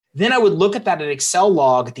Then I would look at that Excel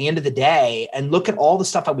log at the end of the day and look at all the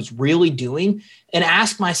stuff I was really doing and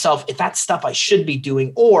ask myself if that's stuff I should be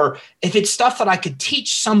doing, or if it's stuff that I could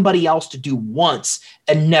teach somebody else to do once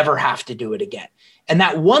and never have to do it again. And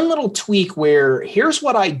that one little tweak where here's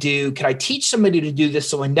what I do, can I teach somebody to do this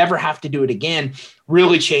so I never have to do it again,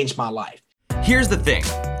 really changed my life. Here's the thing.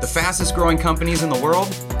 The fastest growing companies in the world,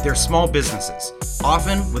 they're small businesses,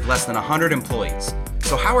 often with less than 100 employees.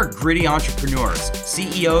 So how are gritty entrepreneurs,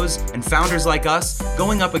 CEOs, and founders like us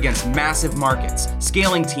going up against massive markets,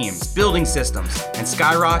 scaling teams, building systems, and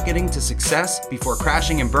skyrocketing to success before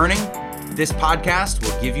crashing and burning? This podcast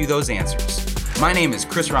will give you those answers. My name is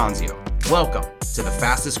Chris Ronzio. Welcome to the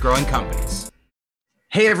fastest growing companies.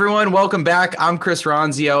 Hey everyone, welcome back. I'm Chris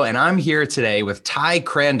Ronzio, and I'm here today with Ty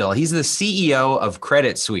Crandall. He's the CEO of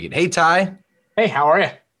Credit Suite. Hey Ty. Hey, how are you?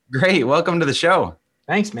 Great. Welcome to the show.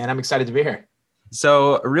 Thanks, man. I'm excited to be here.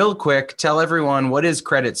 So real quick, tell everyone, what is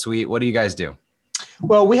Credit Suite? What do you guys do?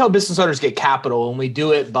 Well, we help business owners get capital, and we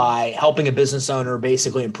do it by helping a business owner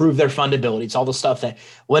basically improve their fundability. It's all the stuff that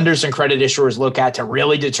lenders and credit issuers look at to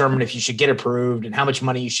really determine if you should get approved and how much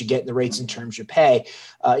money you should get and the rates and terms you pay.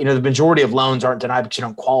 The majority of loans aren't denied because you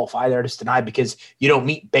don't qualify. They're just denied because you don't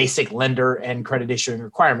meet basic lender and credit issuing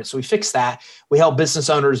requirements. So we fix that. We help business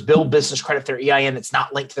owners build business credit for their EIN that's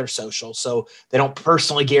not linked to their social. So they don't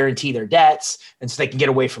personally guarantee their debts, and so they can get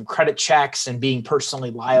away from credit checks and being personally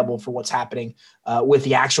liable for what's happening with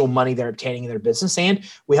the actual money they're obtaining in their business. And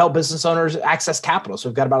we help business owners access capital. So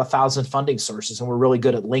we've got about 1,000 funding sources, and we're really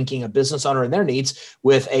good at linking a business owner and their needs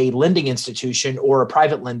with a lending institution or a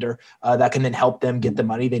private lender that can then help them get the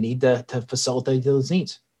money they need to facilitate those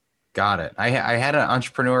needs. Got it. I had an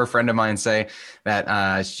entrepreneur friend of mine say that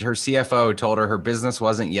her CFO told her business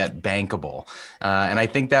wasn't yet bankable. And I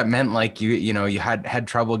think that meant like you had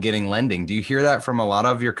trouble getting lending. Do you hear that from a lot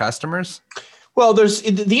of your customers? Well, here's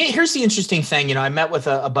the interesting thing. I met with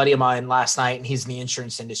a buddy of mine last night, and he's in the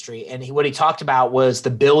insurance industry. And what he talked about was the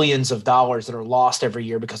billions of dollars that are lost every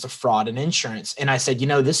year because of fraud in insurance. And I said,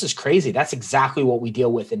 this is crazy. That's exactly what we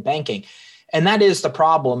deal with in banking. And that is the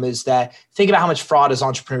problem, is that think about how much fraud as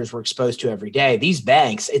entrepreneurs we're exposed to every day. These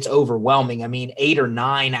banks, it's overwhelming. I mean, 8 or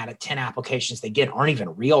 9 out of 10 applications they get aren't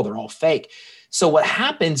even real. They're all fake. So what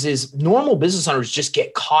happens is normal business owners just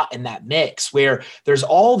get caught in that mix where there's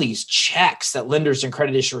all these checks that lenders and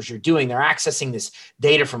credit issuers are doing. They're accessing this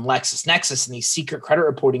data from LexisNexis and these secret credit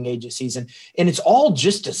reporting agencies. And it's all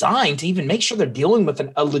just designed to even make sure they're dealing with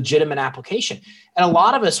a legitimate application. And a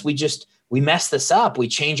lot of us, we mess this up. We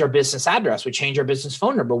change our business address. We change our business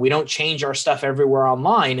phone number. We don't change our stuff everywhere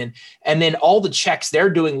online. And then all the checks they're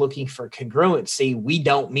doing looking for congruency, we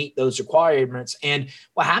don't meet those requirements. And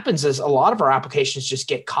what happens is a lot of our applications just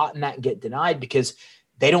get caught in that and get denied because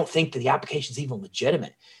they don't think that the application is even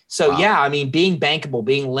legitimate. So, wow. Being bankable,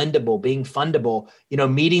 being lendable, being fundable,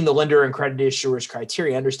 meeting the lender and credit issuers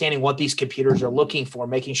criteria, understanding what these computers are looking for,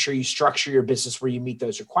 making sure you structure your business where you meet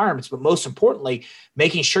those requirements. But most importantly,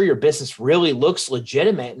 making sure your business really looks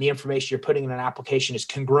legitimate and the information you're putting in an application is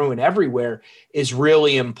congruent everywhere is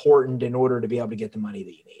really important in order to be able to get the money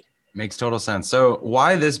that you need. Makes total sense. So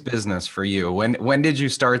why this business for you? When did you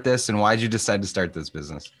start this, and why did you decide to start this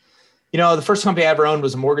business? The first company I ever owned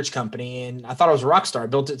was a mortgage company, and I thought I was a rock star. I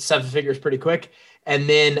built it 7 figures pretty quick. And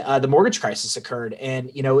then the mortgage crisis occurred.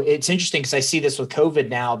 And, it's interesting because I see this with COVID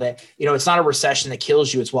now that, it's not a recession that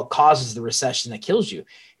kills you. It's what causes the recession that kills you.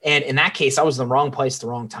 And in that case, I was in the wrong place at the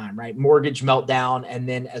wrong time, right? Mortgage meltdown. And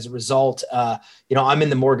then as a result, I'm in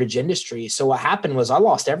the mortgage industry. So what happened was I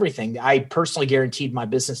lost everything. I personally guaranteed my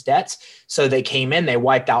business debts. So they came in, they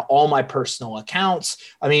wiped out all my personal accounts.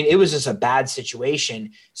 It was just a bad situation.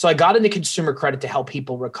 So I got into consumer credit to help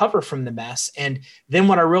people recover from the mess. And then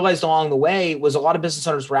what I realized along the way was a lot of business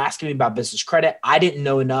owners were asking me about business credit. I didn't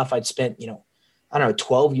know enough. I'd spent,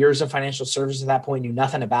 12 years in financial services at that point, knew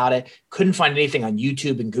nothing about it, couldn't find anything on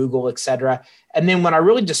YouTube and Google, et cetera. And then when I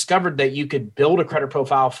really discovered that you could build a credit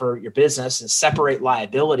profile for your business and separate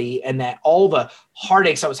liability, and that all the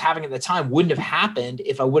heartaches I was having at the time wouldn't have happened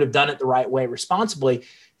if I would have done it the right way, responsibly,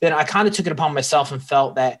 then I kind of took it upon myself and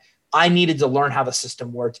felt that I needed to learn how the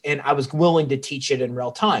system worked, and I was willing to teach it in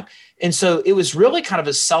real time. And so it was really kind of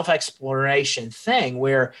a self-exploration thing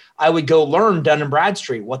where I would go learn Dun &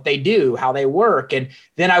 Bradstreet, what they do, how they work. And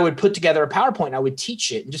then I would put together a PowerPoint and I would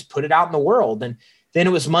teach it and just put it out in the world. And Then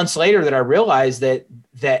it was months later that I realized that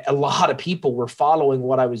a lot of people were following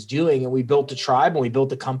what I was doing, and we built a tribe and we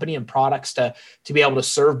built a company and products to be able to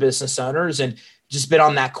serve business owners, and just been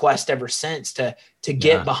on that quest ever since to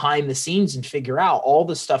get behind the scenes and figure out all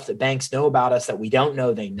the stuff that banks know about us that we don't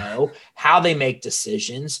know they know, how they make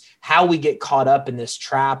decisions, how we get caught up in this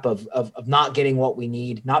trap of not getting what we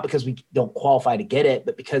need, not because we don't qualify to get it,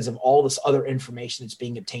 but because of all this other information that's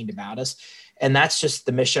being obtained about us. And that's just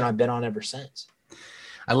the mission I've been on ever since.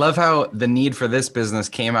 I love how the need for this business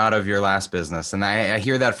came out of your last business. And I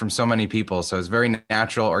hear that from so many people. So it's a very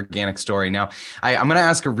natural, organic story. Now, I'm going to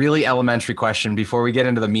ask a really elementary question before we get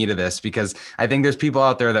into the meat of this, because I think there's people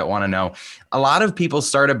out there that want to know. A lot of people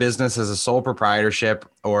start a business as a sole proprietorship,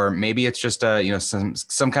 or maybe it's just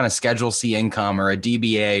some kind of Schedule C income or a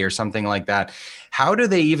DBA or something like that. How do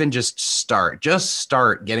they even just start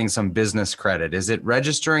getting some business credit? Is it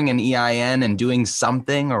registering an EIN and doing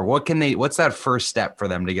something, or what's that first step for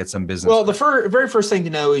them to get some business? Well, the very first thing to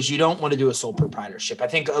know is you don't want to do a sole proprietorship. I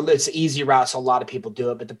think it's an easy route, so a lot of people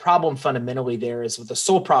do it. But the problem fundamentally there is with the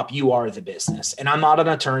sole prop, you are the business. And I'm not an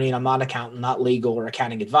attorney and I'm not an accountant, not legal or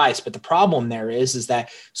accounting advice. But the problem there is that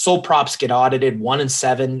sole props get audited 1 in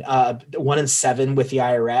 7 with the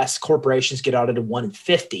IRS. Corporations get audited 1 in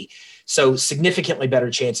 50. So significantly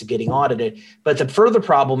better chance of getting audited. But the further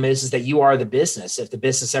problem is that you are the business. If the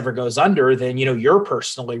business ever goes under, then you're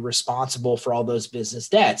personally responsible for all those business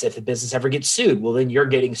debts. If the business ever gets sued, well, then you're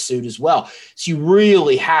getting sued as well. So you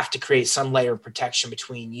really have to create some layer of protection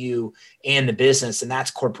between you and the business. And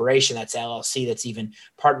that's corporation, that's LLC, that's even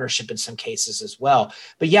partnership in some cases as well.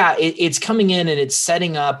 But yeah, it's coming in and it's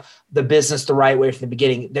setting up the business the right way from the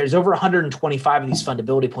beginning. There's over 125 of these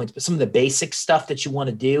fundability points, but some of the basic stuff that you want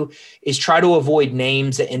to do is try to avoid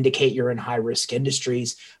names that indicate you're in high risk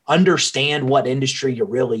industries. Understand what industry you're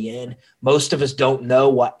really in. Most of us don't know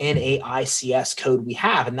what NAICS code we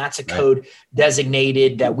have, and that's a code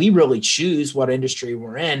designated that we really choose what industry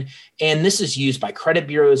we're in. And this is used by credit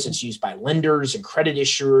bureaus, it's used by lenders and credit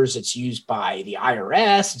issuers, it's used by the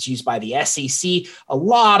IRS, it's used by the SEC. A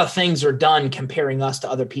lot of things are done comparing us to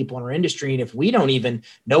other people in our industry, and if we don't even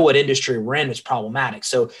know what industry we're in, it's problematic.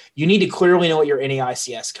 So you need to clearly know what your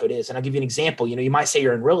NAICS code is. And I'll give you an example. You might say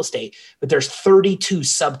you're in real estate, but there's 32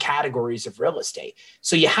 subcategories of real estate.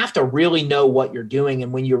 So you have to really know what you're doing.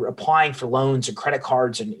 And when you're applying for loans and credit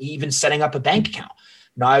cards and even setting up a bank account.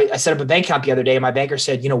 I set up a bank account the other day and my banker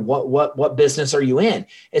said, what business are you in?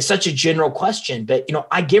 It's such a general question, but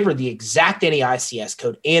I give her the exact NAICS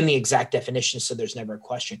code and the exact definition. So there's never a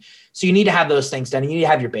question. So you need to have those things done. You need to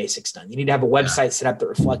have your basics done. You need to have a website set up that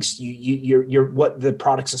reflects your what the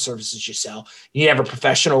products and services you sell. You need to have a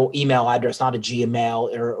professional email address, not a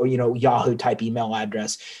Gmail or Yahoo type email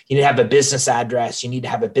address. You need to have a business address. You need to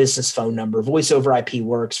have a business phone number. Voice over IP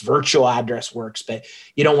works. Virtual address works, but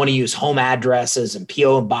you don't want to use home addresses and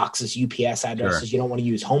PO boxes, UPS addresses. Sure. You don't want to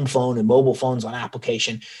use home phone and mobile phones on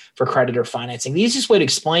application for credit or financing. The easiest way to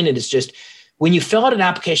explain it is just when you fill out an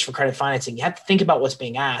application for credit financing, you have to think about what's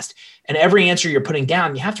being asked. And every answer you're putting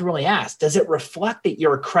down, you have to really ask, does it reflect that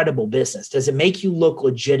you're a credible business? Does it make you look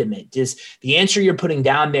legitimate? Does the answer you're putting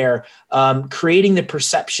down there creating the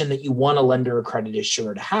perception that you want a lender or credit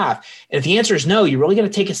issuer to have? And if the answer is no, you're really going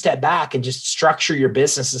to take a step back and just structure your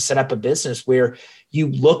business and set up a business where you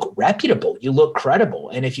look reputable, you look credible.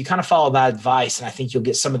 And if you kind of follow that advice, and I think you'll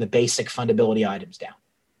get some of the basic fundability items down.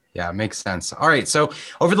 Yeah, it makes sense. All right. So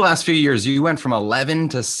over the last few years, you went from 11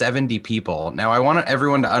 to 70 people. Now, I want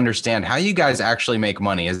everyone to understand how you guys actually make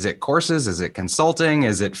money. Is it courses? Is it consulting?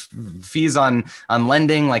 Is it fees on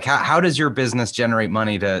lending? Like how does your business generate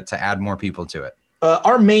money to add more people to it?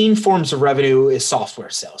 Our main forms of revenue is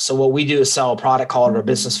software sales. So what we do is sell a product called our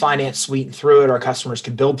business finance suite. And through it, our customers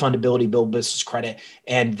can build fundability, build business credit,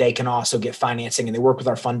 and they can also get financing. And they work with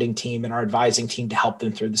our funding team and our advising team to help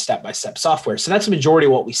them through the step-by-step software. So that's the majority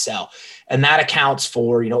of what we sell. And that accounts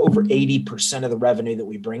for, over 80% of the revenue that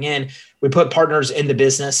we bring in. We put partners in the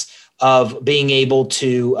business of being able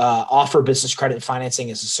to offer business credit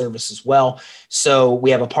financing as a service as well. So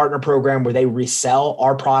we have a partner program where they resell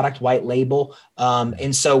our product, white label.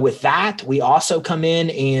 And so with that, we also come in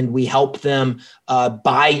and we help them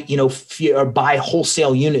buy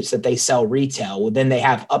wholesale units that they sell retail. Well, then they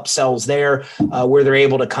have upsells there where they're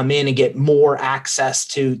able to come in and get more access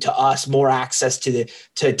to us, more access to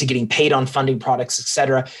getting paid on funding products, et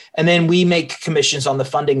cetera. And then we make commissions on the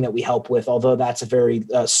funding that we help with, although that's a very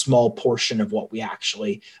small portion of what we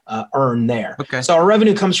actually earn there. Okay. So our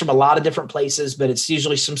revenue comes from a lot of different places, but it's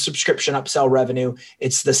usually some subscription upsell revenue.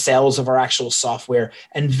 It's the sales of our actual software,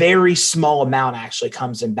 and very small amount actually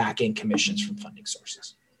comes in back-end commissions from funding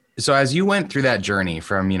sources. So as you went through that journey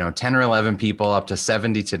from, 10 or 11 people up to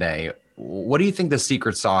 70 today, what do you think the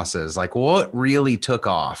secret sauce is? Like, what really took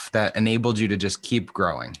off that enabled you to just keep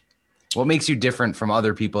growing? What makes you different from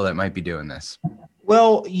other people that might be doing this?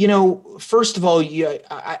 Well, first of all, you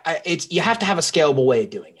have to have a scalable way of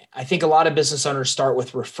doing it. I think a lot of business owners start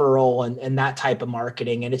with referral and that type of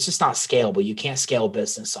marketing, and it's just not scalable. You can't scale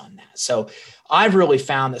business on that. So I've really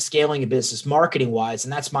found that scaling a business marketing wise,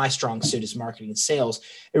 and that's my strong suit is marketing and sales,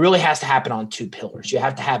 it really has to happen on two pillars. You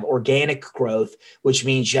have to have organic growth, which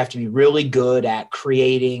means you have to be really good at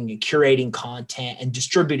creating and curating content and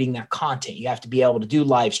distributing that content. You have to be able to do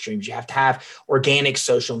live streams. You have to have organic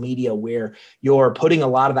social media where you're putting a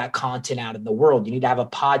lot of that content out in the world. You need to have a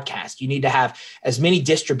podcast. You need to have as many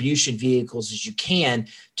distribution vehicles as you can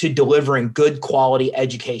to delivering good quality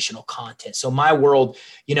educational content. So my world,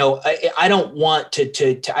 I don't want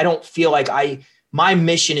I don't feel like my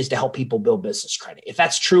mission is to help people build business credit. If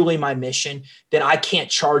that's truly my mission, then I can't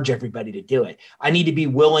charge everybody to do it. I need to be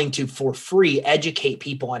willing to, for free, educate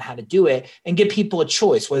people on how to do it and give people a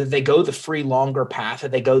choice, whether they go the free longer path or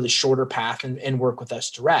they go the shorter path and work with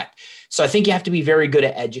us direct. So I think you have to be very good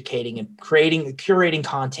at educating and curating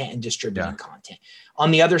content and distributing content.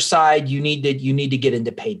 On the other side, you need to get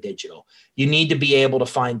into paid digital. You need to be able to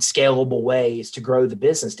find scalable ways to grow the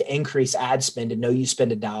business, to increase ad spend and know you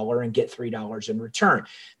spend $1 and get $3 in return.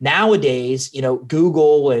 Nowadays,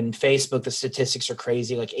 Google and Facebook, the statistics are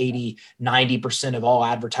crazy. Like 80-90% of all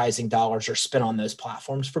advertising dollars are spent on those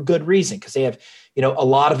platforms for good reason, because they have a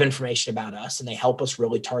lot of information about us and they help us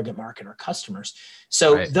really target market our customers.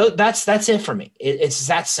 So Right. That's it for me. It's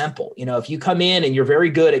that simple. If you come in and you're very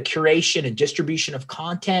good at curation and distribution of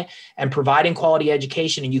content and providing quality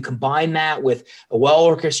education, and you combine that with a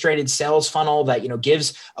well-orchestrated sales funnel that,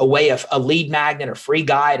 gives away a lead magnet, a free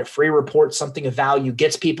guide, a free report, something of value,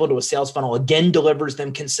 gets people to a sales funnel, again, delivers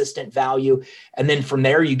them consistent value. And then from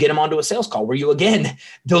there, you get them onto a sales call where you, again,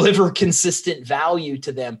 deliver consistent value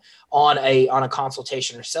to them on a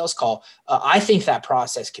consultation or sales call. I think that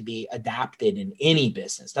process could be adapted in any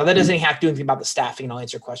business. Now, that doesn't have to do anything about the staffing, and I'll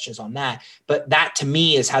answer questions on that. But that, to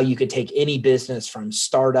me, is how you could take any business from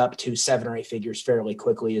startup to 7 or 8 figures fairly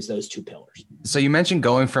quickly, is those two pillars. So you mentioned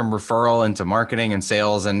going from referral into marketing and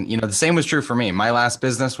sales, and the same was true for me. My last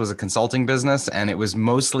business was a consulting business, and it was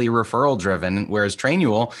mostly referral driven, whereas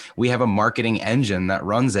Trainual, we have a marketing engine that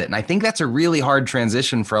runs it. And I think that's a really hard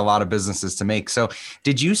transition for a lot of businesses to make. So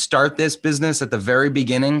did you start this business at the very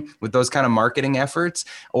beginning with those kind of marketing efforts,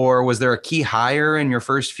 or was there a key hire in your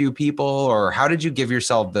first few people, or how did you give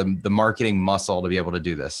yourself the marketing muscle to be able to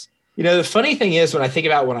do this? The funny thing is, when I think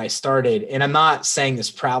about when I started, and I'm not saying this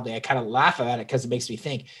proudly, I kind of laugh about it because it makes me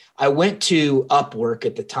think. I went to Upwork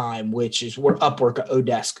at the time, which is where Upwork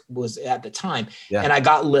Odesk was at the time. Yeah. And I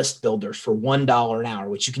got list builders for $1 an hour,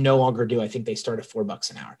 which you can no longer do. I think they start at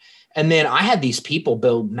 $4 an hour. And then I had these people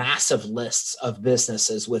build massive lists of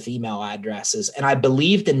businesses with email addresses. And I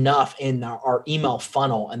believed enough in our email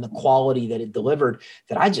funnel and the quality that it delivered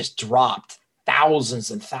that I just dropped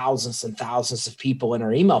thousands and thousands and thousands of people in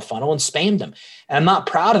our email funnel and spammed them. And I'm not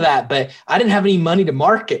proud of that, but I didn't have any money to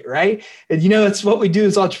market, right? And it's what we do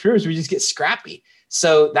as entrepreneurs. We just get scrappy.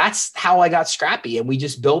 So that's how I got scrappy. And we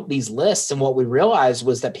just built these lists. And what we realized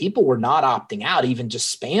was that people were not opting out, even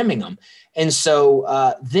just spamming them. And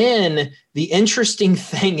so then the interesting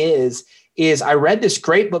thing is I read this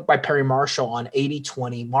great book by Perry Marshall on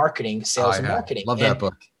 80-20 marketing, sales and marketing. Love that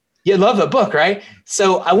book. You love the book, right?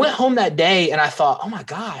 So I went home that day and I thought, oh my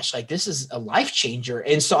gosh, like this is a life changer.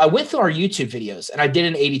 And so I went through our YouTube videos and I did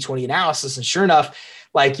an 80-20 analysis. And sure enough,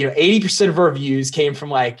 80% of our views came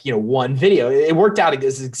from one video. It worked out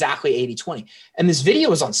as exactly 80-20. And this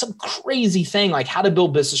video was on some crazy thing, like how to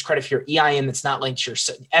build business credit for your EIN that's not linked to your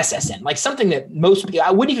SSN, like something that most people,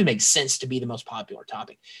 I wouldn't even make sense to be the most popular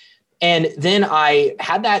topic. And then I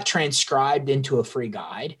had that transcribed into a free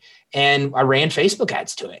guide and I ran Facebook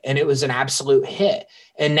ads to it and it was an absolute hit.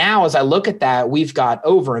 And now as I look at that, we've got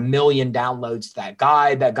over 1 million downloads to that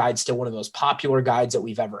guide. That guide's still one of those popular guides that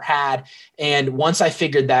we've ever had. And once I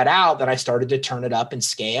figured that out, then I started to turn it up and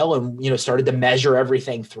scale and, started to measure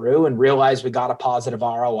everything through and realized we got a positive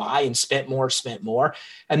ROI and spent more.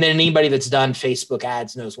 And then anybody that's done Facebook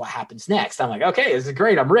ads knows what happens next. I'm like, okay, this is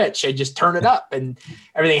great. I'm rich. I just turn it up and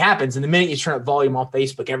everything happens. And the minute you turn up volume on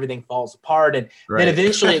Facebook, everything falls apart. And then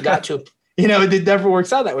eventually it got to it never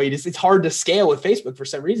works out that way. It's hard to scale with Facebook for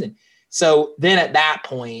some reason. So then at that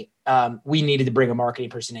point, we needed to bring a marketing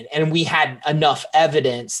person in. And we had enough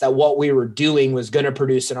evidence that what we were doing was going to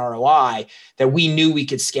produce an ROI that we knew we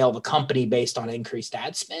could scale the company based on increased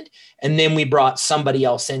ad spend. And then we brought somebody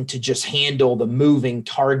else in to just handle the moving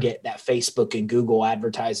target that Facebook and Google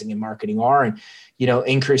advertising and marketing are, and,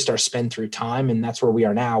 increased our spend through time. And that's where we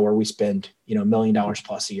are now, where we spend, $1 million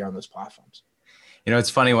plus a year on those platforms.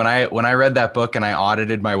 It's funny, when I read that book and I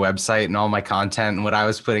audited my website and all my content and what I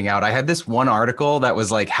was putting out, I had this one article that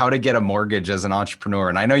was like how to get a mortgage as an entrepreneur.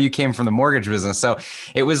 And I know you came from the mortgage business. So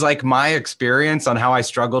it was like my experience on how I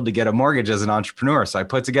struggled to get a mortgage as an entrepreneur. So I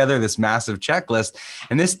put together this massive checklist,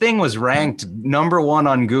 and this thing was ranked #1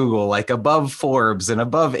 on Google, like above Forbes and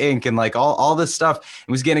above Inc. and like all this stuff.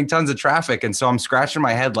 It was getting tons of traffic. And so I'm scratching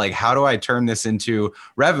my head, like, how do I turn this into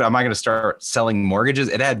revenue? Am I going to start selling mortgages?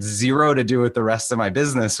 It had zero to do with the rest of my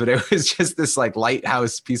business, but it was just this like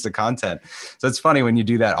lighthouse piece of content. So it's funny when you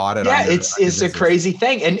do that audit. Yeah, it's a crazy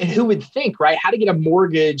thing. And who would think, right? How to get a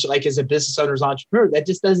mortgage, like as a business owner's entrepreneur, that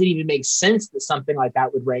just doesn't even make sense that something like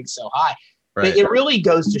that would rank so high. Right. But it really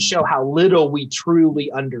goes to show how little we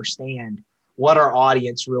truly understand what our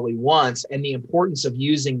audience really wants, and the importance of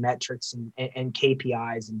using metrics and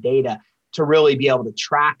KPIs and data to really be able to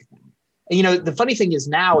track them. The funny thing is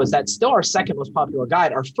now is that still our second most popular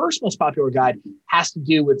guide. Our first most popular guide has to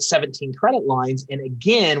do with 17 credit lines. And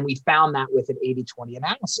again, we found that with an 80-20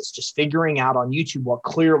 analysis, just figuring out on YouTube what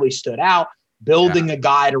clearly stood out, building a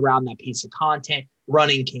guide around that piece of content,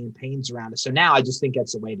 running campaigns around it. So now I just think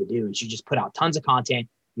that's the way to do it. You just put out tons of content.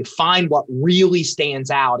 You find what really stands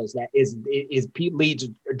out is leads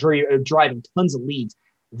driving tons of leads.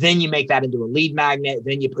 Then you make that into a lead magnet.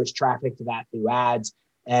 Then you push traffic to that through ads.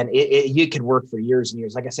 And you could work for years and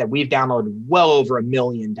years. Like I said, we've downloaded well over 1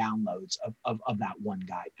 million downloads of that one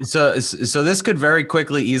guide. So this could very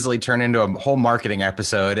quickly, easily turn into a whole marketing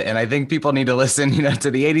episode. And I think people need to listen,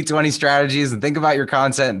 to the 80-20 strategies and think about your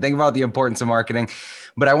content and think about the importance of marketing.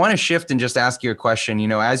 But I want to shift and just ask you a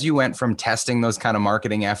question. As you went from testing those kind of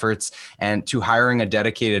marketing efforts and to hiring a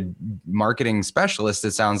dedicated marketing specialist,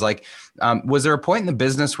 it sounds like, was there a point in the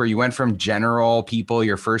business where you went from general people,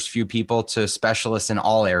 your first few people, to specialists in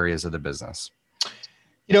all areas of the business?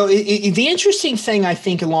 The interesting thing I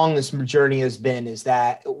think along this journey has been is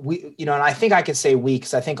that we, and I think I can say we,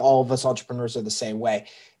 because I think all of us entrepreneurs are the same way.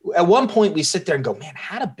 At one point we sit there and go, man,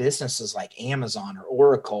 how do businesses like Amazon or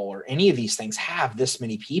Oracle or any of these things have this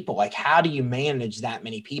many people? Like, how do you manage that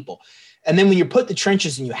many people? And then when you put the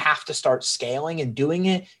trenches and you have to start scaling and doing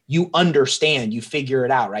it, you understand, you figure it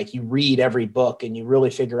out, right? You read every book and you really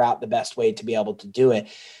figure out the best way to be able to do it.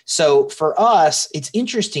 So for us, it's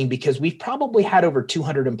interesting because we've probably had over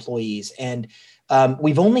 200 employees, and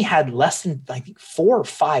we've only had less than, I think, 4 or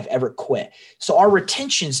 5 ever quit. So our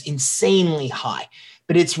retention's insanely high.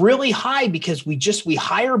 But it's really high because we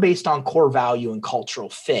hire based on core value and cultural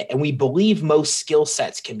fit. And we believe most skill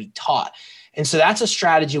sets can be taught. And so that's a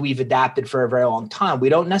strategy we've adapted for a very long time. We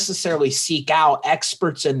don't necessarily seek out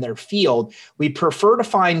experts in their field. We prefer to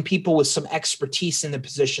find people with some expertise in the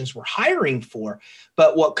positions we're hiring for.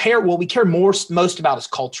 But what we care most about is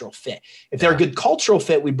cultural fit. If they're a good cultural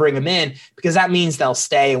fit, we bring them in because that means they'll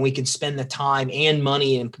stay, and we can spend the time and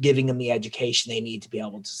money in giving them the education they need to be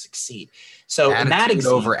able to succeed. So attitude in that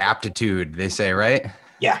example, over aptitude, they say, right?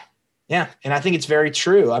 Yeah. And I think it's very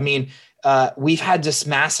true. I mean, we've had this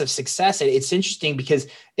massive success. It's interesting because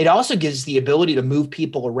it also gives the ability to move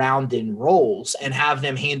people around in roles and have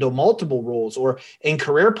them handle multiple roles, or in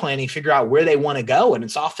career planning, figure out where they want to go. And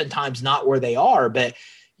it's oftentimes not where they are, but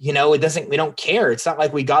we don't care. It's not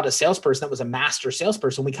like we got a salesperson that was a master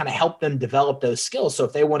salesperson. We kind of help them develop those skills. So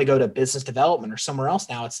if they want to go to business development or somewhere else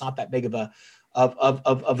now, it's not that big of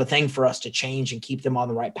a thing for us to change and keep them on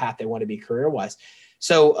the right path they want to be career-wise.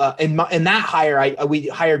 So in that hire, we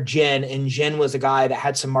hired Jen, and Jen was a guy that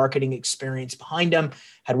had some marketing experience behind him,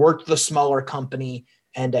 had worked with a smaller company,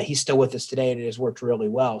 and he's still with us today, and it has worked really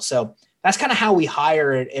well. So that's kind of how we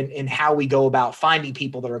hire and how we go about finding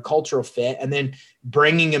people that are a cultural fit, and then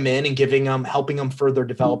bringing them in and helping them further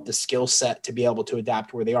develop the skill set to be able to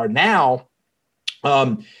adapt where they are now.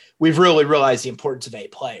 We've really realized the importance of A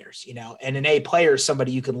players, and an A player is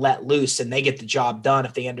somebody you can let loose and they get the job done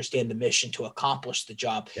if they understand the mission to accomplish the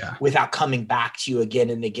job without coming back to you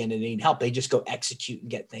again and again and needing help. They just go execute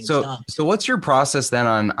and get things done. So what's your process then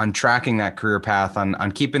on tracking that career path,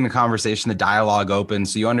 on keeping the conversation, the dialogue open,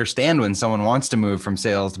 so you understand when someone wants to move from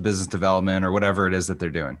sales to business development or whatever it is that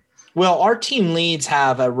they're doing? Well, our team leads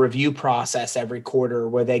have a review process every quarter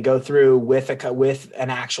where they go through with an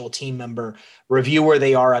actual team member, review where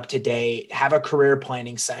they are up to date, have a career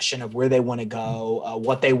planning session of where they want to go,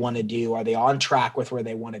 what they want to do. Are they on track with where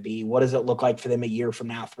they want to be? What does it look like for them a year from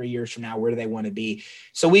now, 3 years from now? Where do they want to be?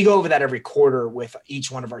 So we go over that every quarter with each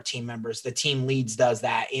one of our team members. The team leads does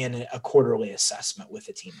that in a quarterly assessment with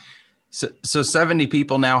the team member. So 70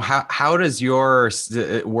 people now, how does your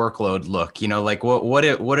workload look? Like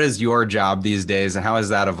what is your job these days, and how has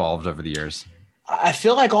that evolved over the years? I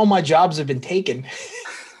feel like all my jobs have been taken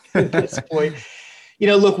at this point.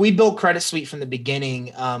 Look, we built Credit Suite from the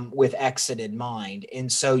beginning with exit in mind.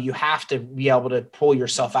 And so you have to be able to pull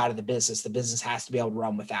yourself out of the business. The business has to be able to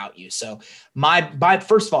run without you. So my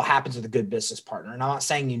first of all, happens with a good business partner. And I'm not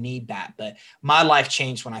saying you need that, but my life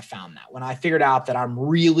changed when I found that. When I figured out that I'm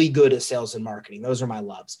really good at sales and marketing, those are my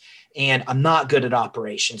loves. And I'm not good at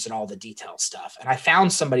operations and all the detailed stuff. And I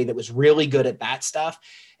found somebody that was really good at that stuff.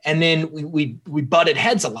 And then we butted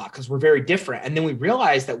heads a lot because we're very different. And then we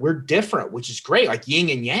realized that we're different, which is great, like yin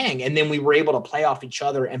and yang. And then we were able to play off each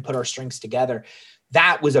other and put our strengths together.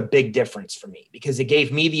 That was a big difference for me because it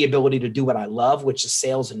gave me the ability to do what I love, which is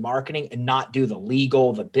sales and marketing, and not do the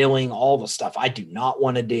legal, the billing, all the stuff I do not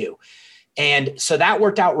want to do. And so that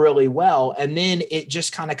worked out really well. And then it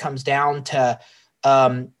just kind of comes down to,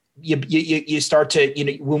 you start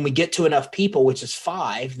to, when we get to enough people, which is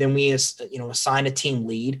 5, then we, assign a team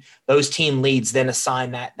lead. Those team leads then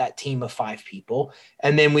assign that team of 5 people.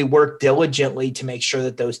 And then we work diligently to make sure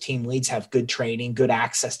that those team leads have good training, good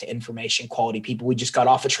access to information, quality people. We just got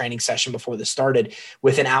off a training session before this started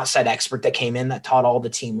with an outside expert that came in that taught all the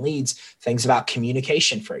team leads things about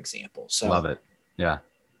communication, for example. So love it. Yeah.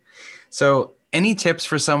 So any tips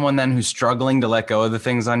for someone then who's struggling to let go of the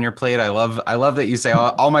things on your plate? I love that you say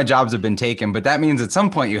all my jobs have been taken, but that means at some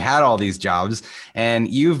point you had all these jobs and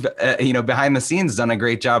you've, behind the scenes done a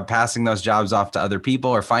great job passing those jobs off to other people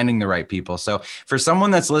or finding the right people. So for someone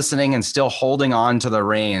that's listening and still holding on to the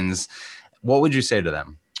reins, what would you say to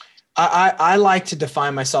them? I like to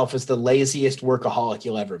define myself as the laziest workaholic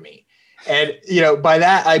you'll ever meet. And, by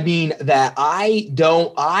that, I mean that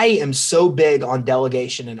I am so big on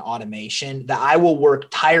delegation and automation that I will work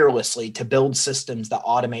tirelessly to build systems that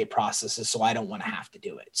automate processes so I don't want to have to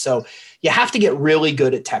do it. So you have to get really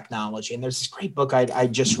good at technology. And there's this great book I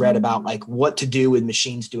just read about like what to do when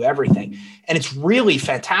machines do everything. And it's really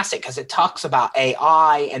fantastic because it talks about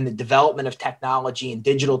AI and the development of technology and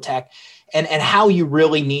digital tech. And how you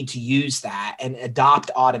really need to use that and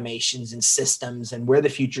adopt automations and systems and where the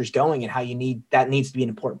future is going and how that needs to be an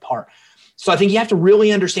important part. So I think you have to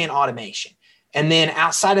really understand automation. And then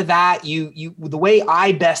outside of that, the way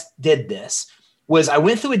I best did this was I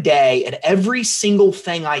went through a day and every single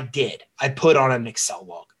thing I did, I put on an Excel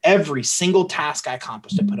log. Every single task I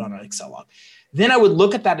accomplished, I put on an Excel log. Then I would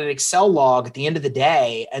look at that Excel log at the end of the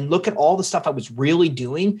day and look at all the stuff I was really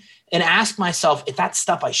doing and ask myself if that's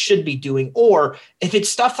stuff I should be doing or if it's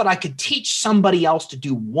stuff that I could teach somebody else to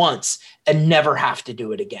do once and never have to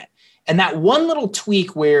do it again. And that one little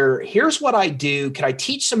tweak where here's what I do, can I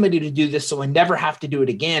teach somebody to do this so I never have to do it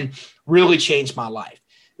again, really changed my life.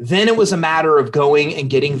 Then it was a matter of going and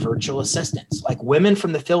getting virtual assistants. Like women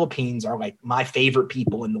from the Philippines are like my favorite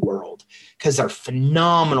people in the world because they're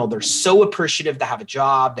phenomenal. They're so appreciative to have a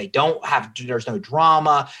job. There's no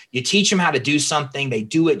drama. You teach them how to do something. They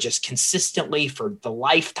do it just consistently for the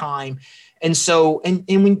lifetime. And so, and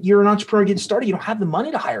when you're an entrepreneur getting started, you don't have the money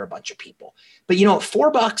to hire a bunch of people. But $4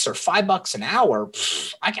 or $5 an hour,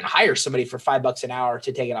 I can hire somebody for $5 an hour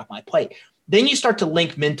to take it off my plate. Then you start to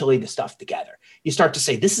link mentally the stuff together. You start to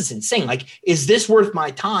say, this is insane. Like, is this worth my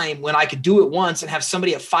time when I could do it once and have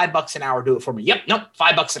somebody at $5 an hour do it for me? Yep. Nope.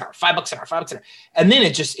 $5 an hour, $5 an hour, $5 an hour. And then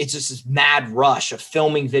it's just this mad rush of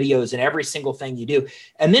filming videos and every single thing you do.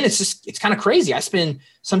 And then it's kind of crazy. I spend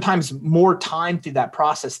sometimes more time through that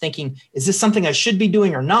process thinking, is this something I should be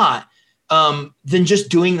doing or not? Than just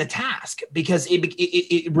doing the task, because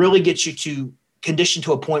it really gets you conditioned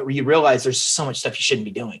to a point where you realize there's so much stuff you shouldn't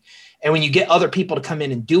be doing. And when you get other people to come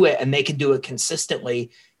in and do it and they can do it consistently,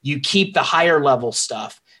 you keep the higher level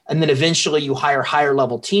stuff. And then eventually you hire higher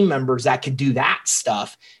level team members that can do that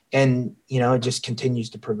stuff. And, it just continues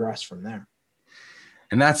to progress from there.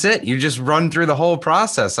 And that's it. You just run through the whole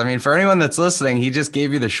process. I mean, for anyone that's listening, he just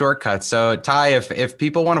gave you the shortcut. So Ty, if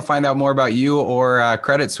people want to find out more about you or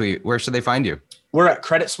Credit Suite, where should they find you? We're at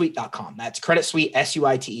creditsuite.com. That's Credit Suite,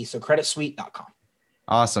 SUITE. So creditsuite.com.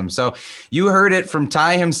 Awesome. So you heard it from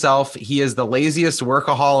Ty himself. He is the laziest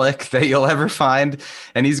workaholic that you'll ever find.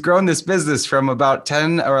 And he's grown this business from about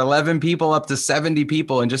 10 or 11 people up to 70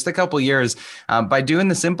 people in just a couple of years by doing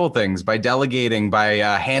the simple things, by delegating, by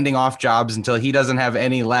handing off jobs until he doesn't have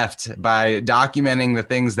any left, by documenting the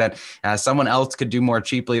things that someone else could do more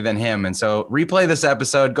cheaply than him. And so replay this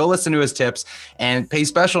episode, go listen to his tips, and pay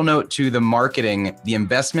special note to the marketing, the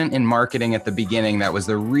investment in marketing at the beginning. That was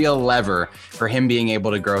the real lever for him being able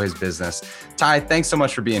to grow his business. Ty, thanks so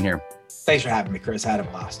much for being here. Thanks for having me, Chris. I had a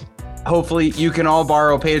blast. Hopefully you can all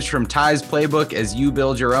borrow a page from Ty's playbook as you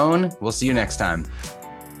build your own. We'll see you next time.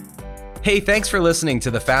 Hey, thanks for listening to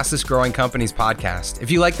the Fastest Growing Companies podcast. If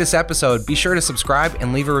you like this episode, be sure to subscribe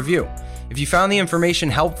and leave a review. If you found the information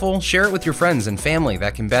helpful, share it with your friends and family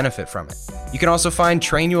that can benefit from it. You can also find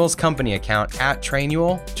Trainual's company account at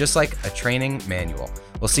Trainual, just like a training manual.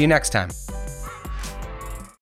 We'll see you next time.